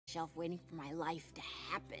shelf waiting for my life to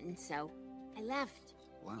happen, so I left.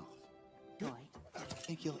 Wow. Toy.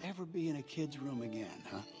 Think you'll ever be in a kid's room again,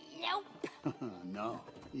 huh? Nope. No,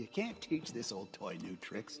 you can't teach this old toy new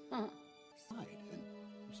tricks. Right, and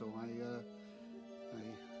so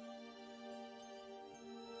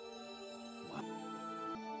What?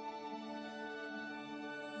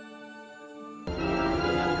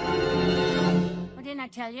 What didn't I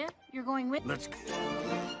tell you? You're going with. Let's go.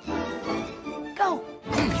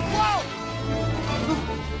 Whoa!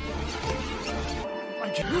 I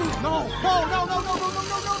can't. No! No! No! No! No! No!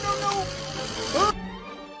 No! No! No! No!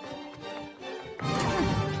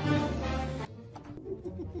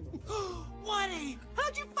 Woody,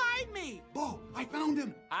 how'd you find me? Bo, I found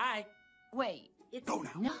him. Hi. Wait, it's. Go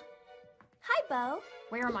now. No. Hi, Bo.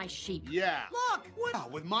 Where are my sheep? Yeah. Look, what? Now,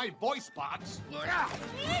 with my voice box.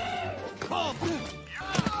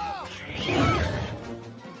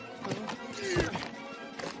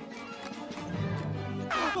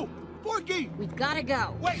 Oh, Forky! We've got to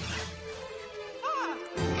go. Wait!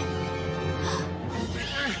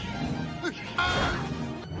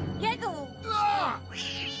 Giggle.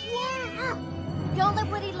 Don't let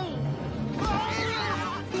Woody leave.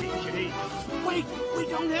 Wait! We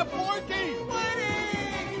don't have Forky!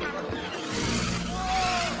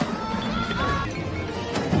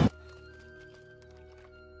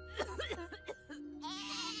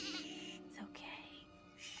 It's okay.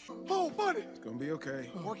 Oh, buddy! It's gonna be okay.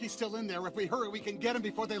 Forky's still in there. If we hurry, we can get him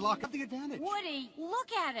before they lock up the advantage. Woody,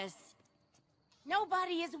 look at us.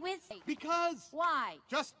 Nobody is with me. Because. Why?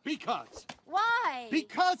 Just because. Why?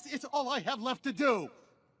 Because it's all I have left to do.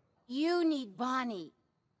 You need Bonnie.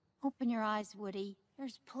 Open your eyes, Woody.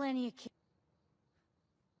 There's plenty of kids.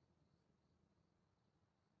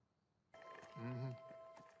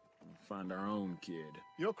 Find our own kid.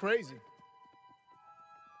 You're crazy.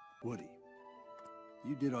 Woody,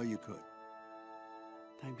 you did all you could.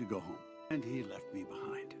 Time to go home. And he left me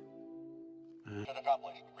behind. Mission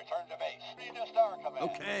accomplished. Return to base. Need a star command.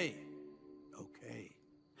 Okay. Okay.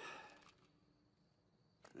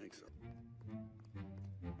 Thanks.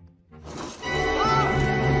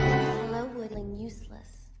 Hello, Woodling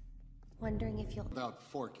useless. Wondering if you'll... About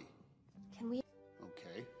Forky. Can we...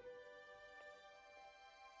 Okay.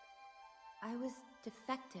 I was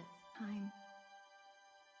defective. I'm...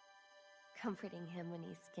 comforting him when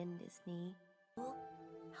he skinned his knee.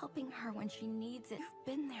 Helping her when she needs it. You've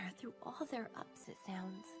been there through all their ups, it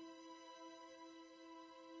sounds.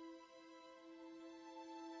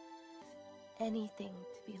 Anything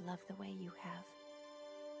to be loved the way you have.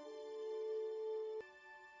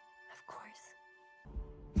 Of course.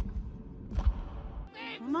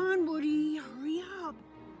 Come on, Woody. Hurry up.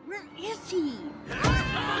 Where is he?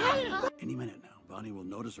 Any minute now, Bonnie will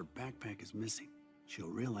notice her backpack is missing. She'll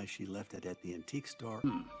realize she left it at the antique store.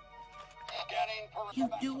 Scanning What you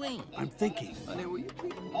doing? I'm thinking. Honey, will you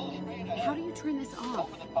please? full speed ahead. How do you turn this off?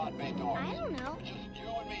 Open the pod bay door. I don't know. Just you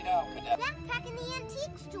and me now, cadet. Backpack in the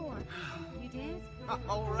antique store. You did?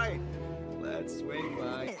 All right. Let's swing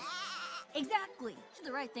by. Exactly. Did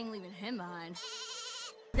the right thing leaving him behind.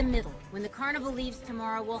 The middle. When the carnival leaves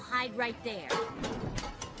tomorrow, we'll hide right there.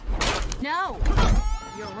 No!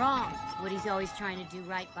 You're wrong. Woody's always trying to do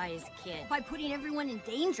right by his kid. By putting everyone in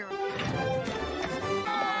danger.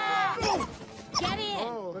 Get in!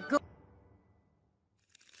 We're go-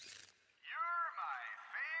 You're my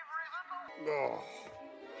favorite little...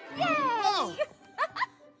 Yay! Oh!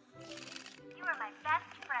 You are my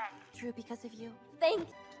best friend. True because of you. Thank...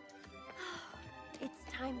 It's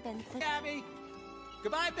time, Benson. Gabby.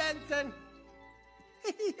 Goodbye, Benson.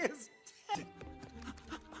 He is dead.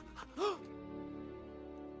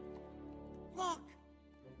 Look,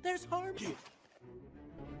 there's Harvey.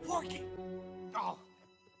 Forky! Oh!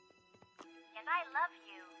 And I love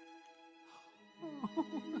you.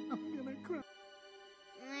 I'm gonna cry.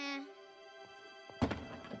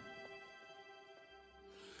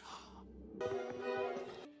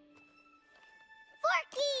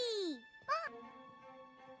 Forky!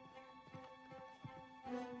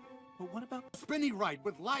 But what about... Spinny ride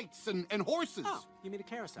with lights and horses. Oh, you mean a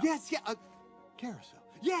carousel? Yes, yeah, carousel.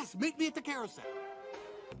 Yes, meet me at the carousel.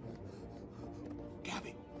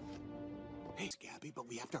 Gabby. Hey, Gabby, but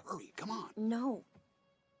we have to hurry. Come on. No.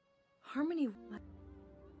 Harmony...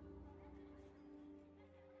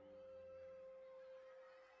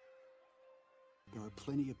 There are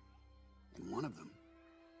plenty of... And one of them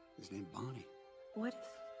is named Bonnie. What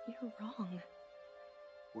if you're wrong?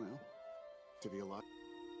 Well, to be alive...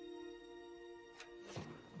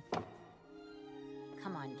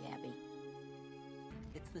 Come on, Gabby.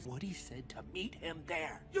 It's the... Woody said to meet him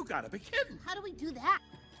there. You gotta be kidding. How do we do that?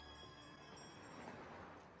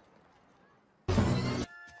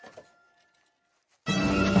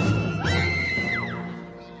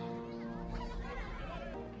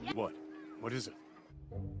 What is it?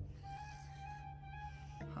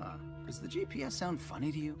 Huh. Does the GPS sound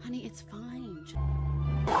funny to you? Honey, it's fine.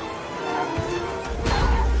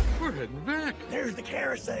 We're heading back. There's the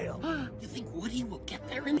carousel. You think Woody will get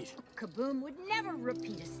there in it? Kaboom would never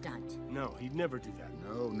repeat a stunt. No, he'd never do that.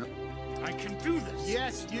 No. I can do this.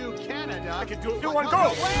 Yes, you can, Doc. I can do it. One,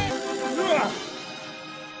 go!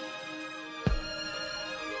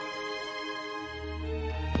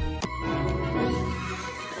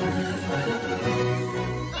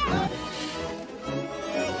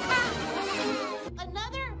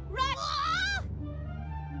 Another run!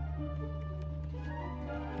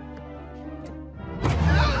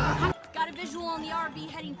 Got a visual on the RV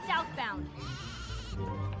heading southbound.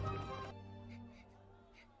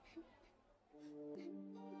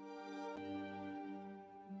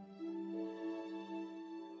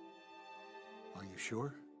 Are you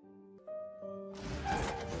sure?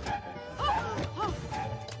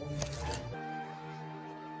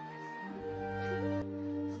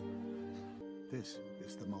 This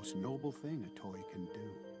is the most noble thing a toy can do.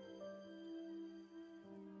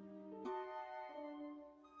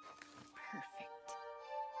 Perfect.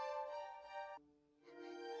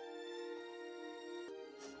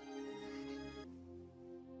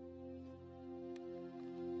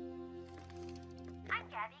 I'm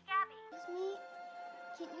Gabby. It's me.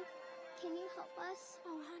 Can you help us?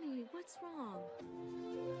 Oh, honey, what's wrong?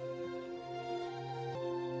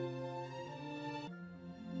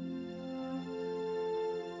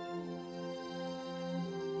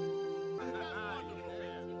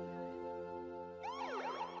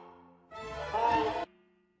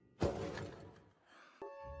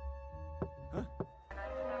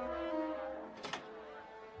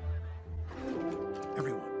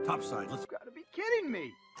 Everyone, topside, let's go. Gotta be kidding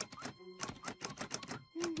me.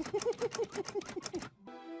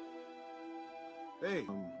 Hey.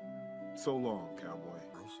 So long, cowboy.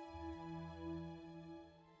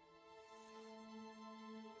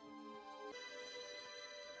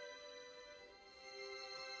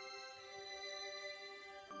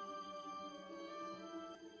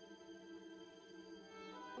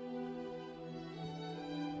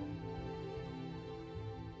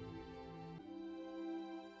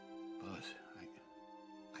 Buzz,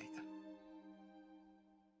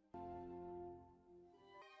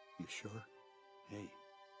 You sure? Hey.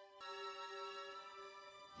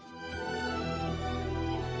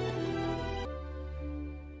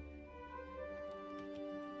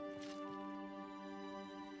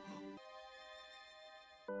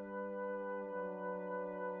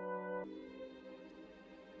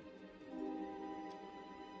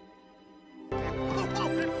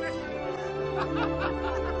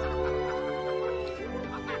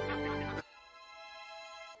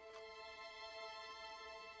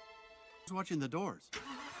 Who's watching the doors?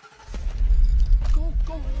 Go,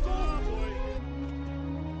 go, go, boy!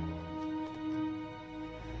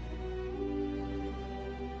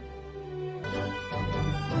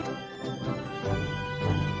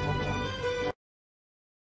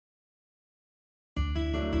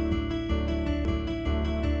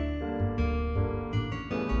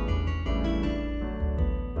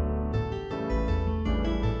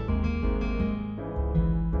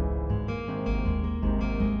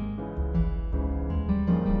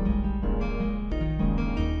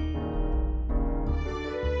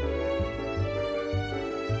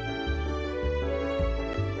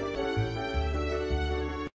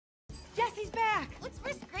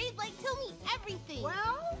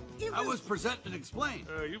 I was present and explain.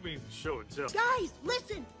 You mean show and tell. Guys,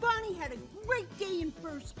 listen! Bonnie had a great day in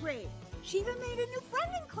first grade. She even made a new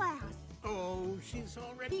friend in class. Oh, she's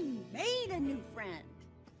already... She made a new friend.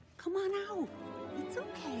 Come on out. It's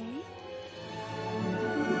okay.